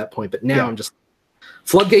properties at that point. But now I'm just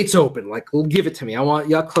floodgates open. Like, give it to me. I want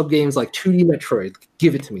Yacht Club games like 2D Metroid.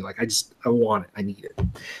 Give it to me. Like, I want it. I need it.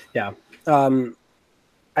 Yeah.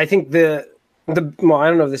 I think well, I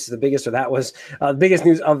don't know if this is the biggest or that was the biggest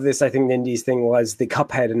news of this. I think the Indies thing was the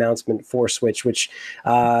Cuphead announcement for Switch, which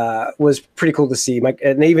was pretty cool to see.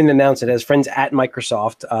 And they even announced it as friends at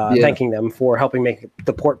Microsoft, thanking them for helping make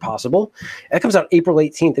the port possible. It comes out April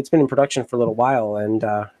 18th. It's been in production for a little while, and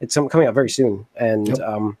it's coming out very soon. And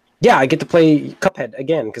I get to play Cuphead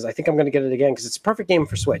again because I think I'm going to get it again because it's a perfect game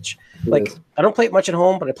for Switch. I don't play it much at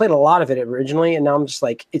home, but I played a lot of it originally, and now I'm just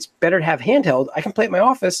like, it's better to have handheld. I can play it in my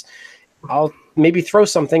office. I'll maybe throw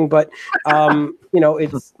something, but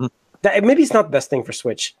it's that maybe it's not the best thing for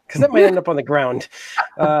Switch because that might end up on the ground.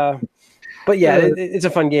 But it's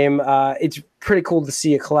a fun game. It's pretty cool to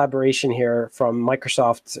see a collaboration here from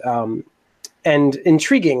Microsoft, and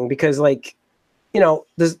intriguing because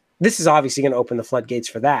this is obviously going to open the floodgates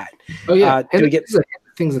for that. Oh yeah, do we get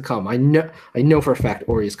things to come? I know for a fact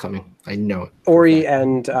Ori is coming. I know it. Ori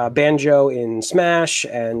and Banjo in Smash,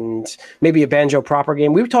 and maybe a Banjo proper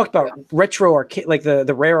game. We talked about retro arcade, like the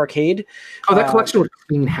Rare Arcade. Oh, that collection would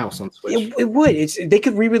clean house on Switch. It would. They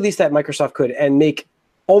could re-release that. Microsoft could and make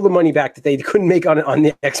all the money back that they couldn't make on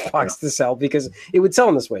the Xbox to sell because it would sell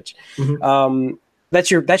on the Switch. Mm-hmm. That's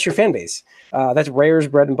your fan base. That's Rare's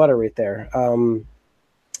bread and butter right there.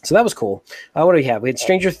 So that was cool. What do we have? We had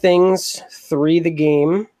Stranger Things 3, the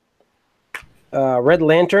game. Red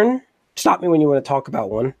Lantern. Stop me when you want to talk about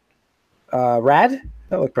one. Rad.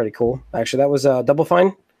 That looked pretty cool. Actually, that was Double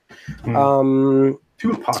Fine. 2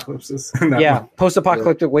 apocalypses.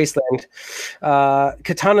 Post-apocalyptic wasteland.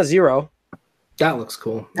 Katana Zero. That looks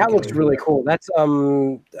cool. That looks really cool. That's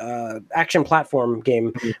action platform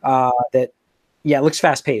game that looks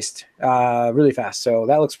fast-paced. Really fast. So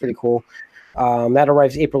that looks pretty cool. That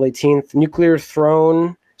arrives April 18th. Nuclear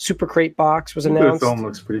Throne Super Crate Box was announced. The film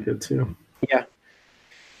looks pretty good too. Yeah.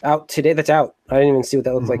 Out today. That's out. I didn't even see what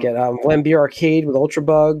that looked like yet. Vlambeer Arcade with Ultra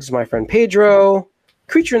Bugs, My Friend Pedro,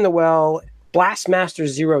 Creature in the Well, Blastmaster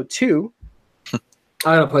 02. I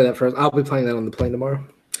gotta play that first. I'll be playing that on the plane tomorrow.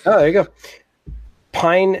 Oh, there you go.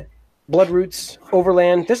 Pine, Bloodroots,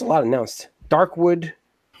 Overland. There's a lot announced. Darkwood,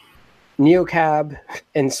 Neocab,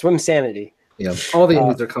 and Swim Sanity. Yeah, all the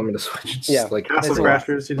indies are coming to Switch. Like Castle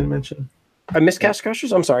Crashers, you didn't mention. I missed Castle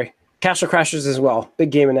Crashers. I'm sorry, Castle Crashers as well.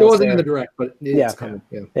 Big game announced. It wasn't in the direct, but it's coming.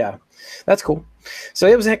 Yeah, that's cool. So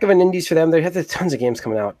it was a heck of an indies for them. They had tons of games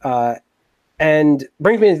coming out, and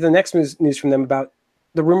brings me to the next news from them about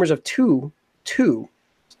the rumors of two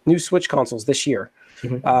new Switch consoles this year.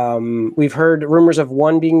 Mm-hmm. We've heard rumors of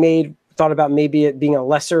one being made. Thought about maybe it being a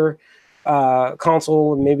lesser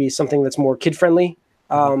console, maybe something that's more kid friendly.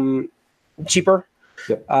 Cheaper.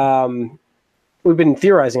 Yep. We've been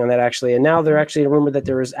theorizing on that actually, and now they're actually rumored that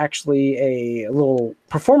there is actually a little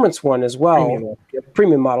performance one as well,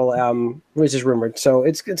 premium model, which is rumored. So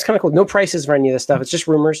it's kind of cool. No prices for any of this stuff. It's just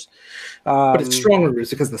rumors. But it's strong rumors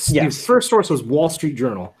because the first source was Wall Street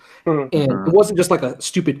Journal, and it wasn't just like a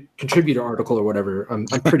stupid contributor article or whatever. I'm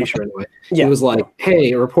pretty sure anyway. It was like,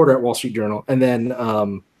 hey, a reporter at Wall Street Journal, and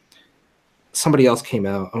then somebody else came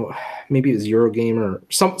out. Oh, maybe it was Eurogamer or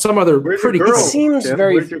some other pretty. It seems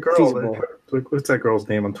very feasible. What's that girl's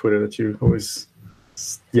name on Twitter that you always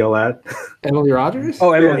yell at? Emily Rogers.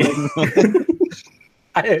 Oh, Emily.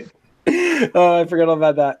 I forgot all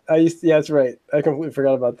about that. That's right. I completely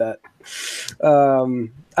forgot about that.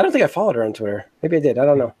 I don't think I followed her on Twitter. Maybe I did. I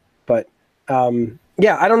don't know. But I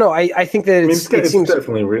don't know. I think that it seems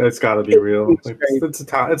definitely real. It's got to be real.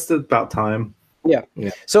 It's about time. Yeah.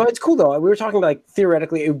 So it's cool though. We were talking about like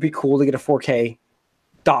theoretically, it would be cool to get a 4K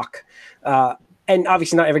dock, and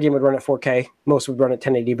obviously not every game would run at 4K. Most would run at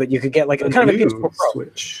 1080, but you could get like a kind of a PS4 Pro.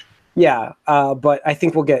 Switch. Yeah, but I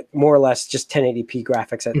think we'll get more or less just 1080p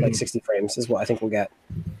graphics at like 60 frames is what I think we'll get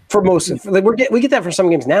for most. We get that for some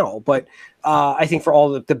games now, but I think for all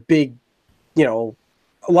the big, a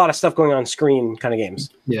lot of stuff going on screen kind of games.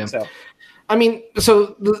 Yeah. So, I mean, let's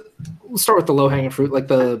start with the low hanging fruit, like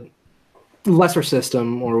the lesser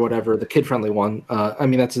system or whatever, the kid-friendly one. I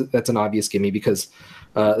mean, that's an obvious gimme because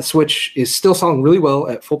the Switch is still selling really well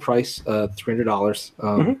at full price, $300.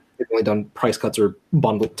 They've only done price cuts or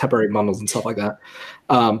temporary bundles and stuff like that.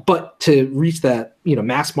 But to reach that,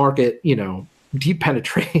 mass market, deep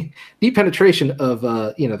penetration of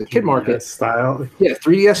the kid market style. Yeah,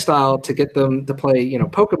 3DS style to get them to play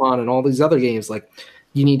Pokemon and all these other games. Like,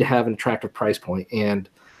 you need to have an attractive price point, and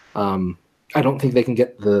I don't think they can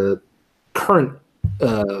get the current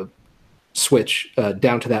Switch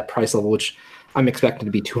down to that price level, which I'm expecting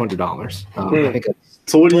to be $200. I think.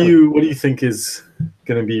 So what do you think is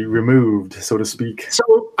going to be removed, so to speak?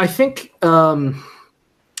 So I think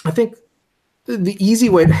the easy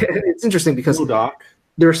way. It's interesting because dock.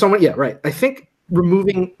 There are so many. Yeah, right. I think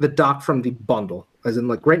removing the dock from the bundle, as in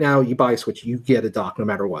like right now, you buy a Switch, you get a dock no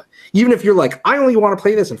matter what. Even if you're like, I only want to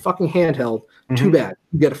play this in fucking handheld, too bad,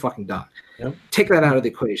 you get a fucking dock. Yep. Take that out of the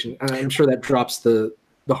equation, and I'm sure that drops the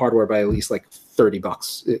hardware by at least like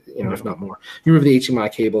 $30, if not more. You remove the HDMI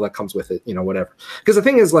cable that comes with it, whatever. Because the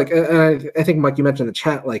thing is, like, I think Mike, you mentioned in the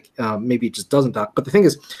chat, like maybe it just doesn't dock. But the thing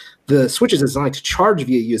is, the Switch is designed to charge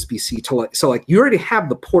via USB-C so you already have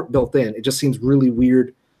the port built in. It just seems really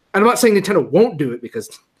weird. And I'm not saying Nintendo won't do it, because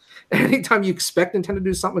anytime you expect Nintendo to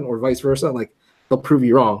do something or vice versa, like, they'll prove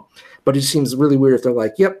you wrong. But it just seems really weird if they're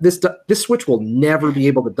like, yep, this Switch will never be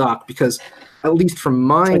able to dock, because at least from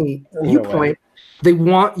my viewpoint, they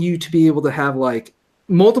want you to be able to have like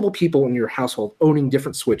multiple people in your household owning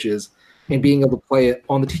different Switches and being able to play it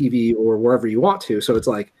on the TV or wherever you want to. So it's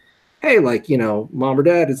like, hey, like, mom or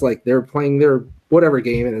dad is like, they're playing their whatever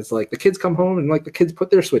game, and it's like the kids come home and like the kids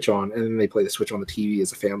put their Switch on, and then they play the Switch on the TV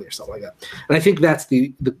as a family or something like that. And I think that's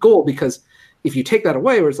the goal, because if you take that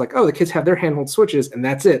away, where it's like, oh, the kids have their handheld Switches and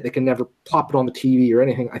that's it, they can never plop it on the TV or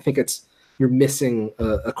anything, I think you're missing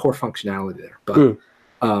a core functionality there. But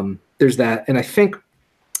there's that. And I think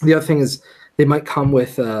the other thing is they might come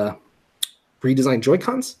with redesigned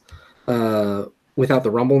Joy-Cons without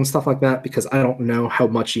the rumble and stuff like that, because I don't know how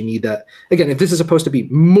much you need that. Again, if this is supposed to be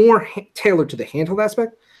more tailored to the handheld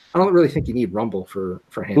aspect, I don't really think you need rumble for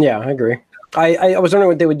handheld. Yeah, I agree. I was wondering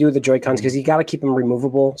what they would do with the Joy-Cons, because you got to keep them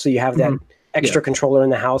removable, so you have that extra controller in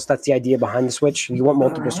the house. That's the idea behind the Switch. You want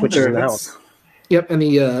multiple Switches in the house. Yep, and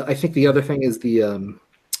I think the other thing is the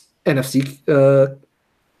NFC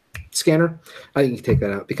scanner. I think you can take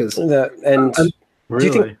that out, because Really?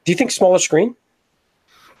 do you think smaller screen?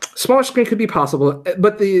 Smaller screen could be possible,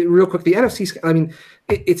 but real quick, the NFC. I mean,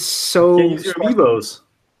 it's so. You can't use your Amiibos.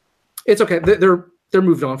 It's okay. They're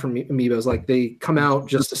moved on from Amiibos. Like, they come out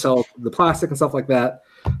just to sell the plastic and stuff like that.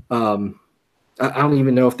 I don't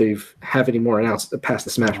even know if they've have any more announced past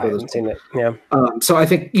the Smash Brothers. I haven't seen it. Yeah. So I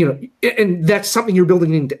think and that's something you're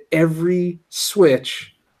building into every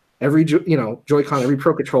Switch, every Joy-Con, every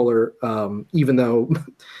Pro Controller. Even though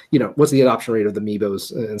what's the adoption rate of the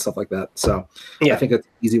Amiibos and stuff like that. So I think that's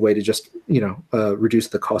an easy way to just reduce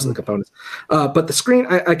the cost of the components. But the screen,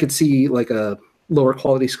 I could see like a lower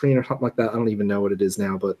quality screen or something like that. I don't even know what it is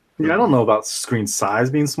now, but I don't know about screen size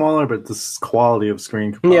being smaller, but this quality of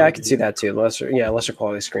screen. I could see that too. Lesser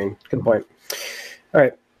quality screen. Good point. All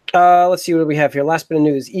right. Let's see what we have here. Last bit of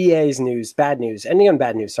news. EA's news. Bad news. Ending on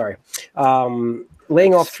bad news. Sorry.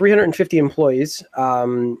 Laying off 350 employees,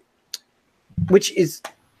 which is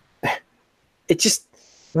it's just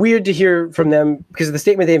weird to hear from them, because the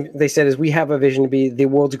statement they said is, we have a vision to be the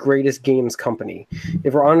world's greatest games company.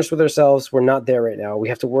 If we're honest with ourselves, we're not there right now. We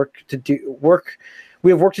have to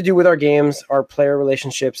we have work to do with our games, our player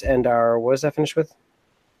relationships, and our, what does that finish with?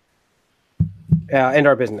 And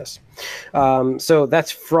our business. So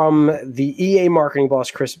that's from the EA marketing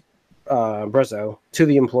boss, Chris Brezzo, to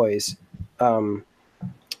the employees.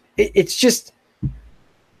 It's just,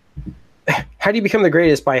 how do you become the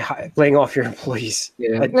greatest? By laying off your employees?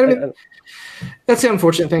 Yeah, that's the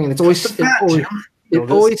unfortunate thing, and it always sucks.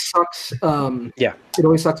 It always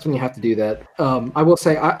sucks when you have to do that. I will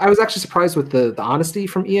say I was actually surprised with the honesty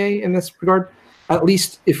from EA in this regard. At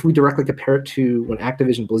least if we directly compare it to when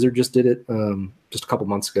Activision Blizzard just did it just a couple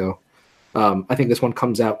months ago. I think this one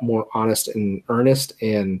comes out more honest and earnest,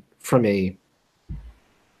 and from a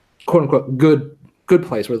quote unquote good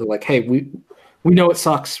place, where they're like, hey, we know it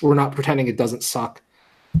sucks. We're not pretending it doesn't suck.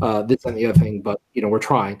 This and the other thing, but we're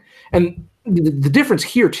trying. And the difference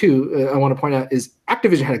here too, I want to point out, is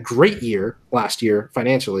Activision had a great year last year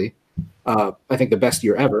financially. I think the best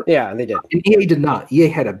year ever. Yeah, they did. And EA did not. EA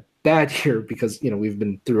had a bad year because we've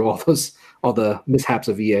been through all the mishaps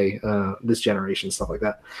of EA this generation, stuff like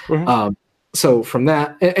that. Mm-hmm. So from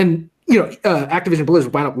that, and Activision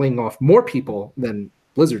Blizzard wound up laying off more people than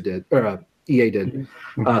Blizzard did, or EA did.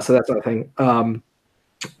 Mm-hmm. So that's another thing.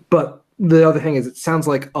 But the other thing is, it sounds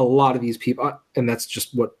like a lot of these people, and that's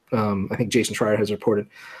just what I think Jason Schreier has reported.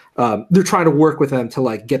 They're trying to work with them to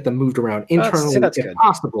like get them moved around internally if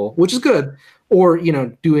possible, which is good. Or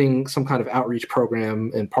doing some kind of outreach program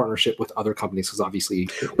in partnership with other companies, because obviously.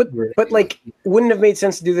 But like, wouldn't it have made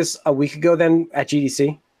sense to do this a week ago then at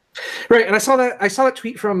GDC? Right, and I saw that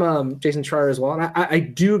tweet from Jason Schreier as well, and I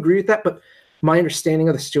do agree with that. But my understanding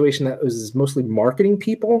of the situation that was mostly marketing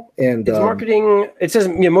people, and it's marketing. It says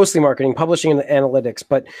mostly marketing, publishing, and analytics,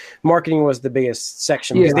 but marketing was the biggest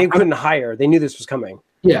section because they couldn't hire. They knew this was coming.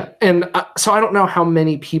 Yeah, and so I don't know how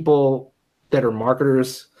many people that are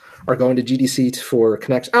marketers are going to GDC for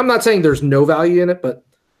connection. I'm not saying there's no value in it, but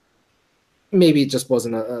maybe it just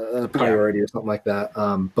wasn't a priority or something like that.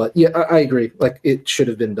 But yeah, I agree. Like, it should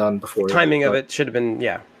have been done before. Timing of it should have been,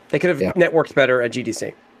 they could have networked better at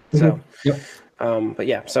GDC. So, but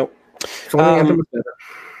yeah, so Anthem was better.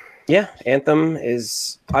 Yeah, Anthem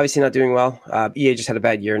is obviously not doing well. EA just had a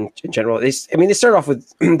bad year in general. They started off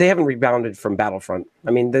with they haven't rebounded from Battlefront.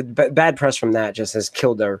 I mean, the bad press from that just has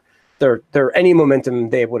killed their any momentum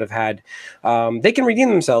they would have had. They can redeem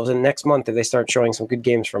themselves in next month if they start showing some good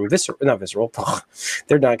games from Visceral.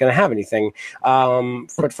 They're not going to have anything.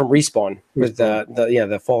 But from Respawn with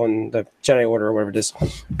the Fallen, the Jedi Order or whatever it is.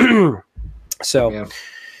 So,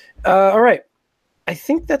 all right. I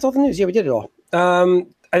think that's all the news. Yeah, we did it all.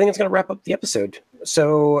 I think it's going to wrap up the episode.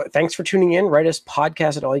 So thanks for tuning in. Write us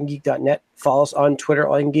podcast at allyoucangeek.net. Follow us on Twitter,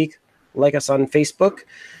 allyoucangeek. Like us on Facebook.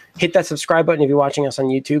 Hit that subscribe button if you're watching us on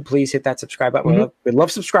YouTube. Please hit that subscribe button. We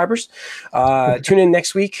love subscribers. Tune in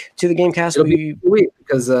next week to the Gamecast. It'll be a week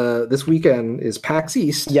because this weekend is PAX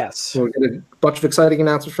East. Yes. So we're getting a bunch of exciting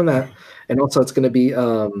announcements from that. And also it's going to be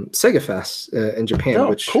Sega Fest in Japan. Oh,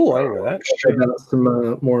 which cool. I didn't know that.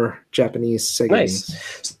 Some more Japanese Sega games.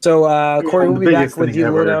 Nice. So Corey will be back with the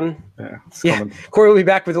lowdown. Corey will be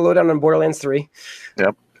back with the lowdown on Borderlands 3.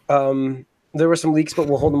 Yep. There were some leaks, but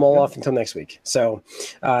we'll hold them all off until next week. So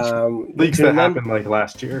leaks that happened like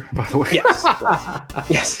last year, by the way. Yes.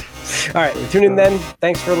 Yes. All right. Tune in then.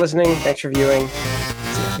 Thanks for listening. Thanks for viewing.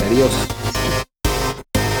 Adios.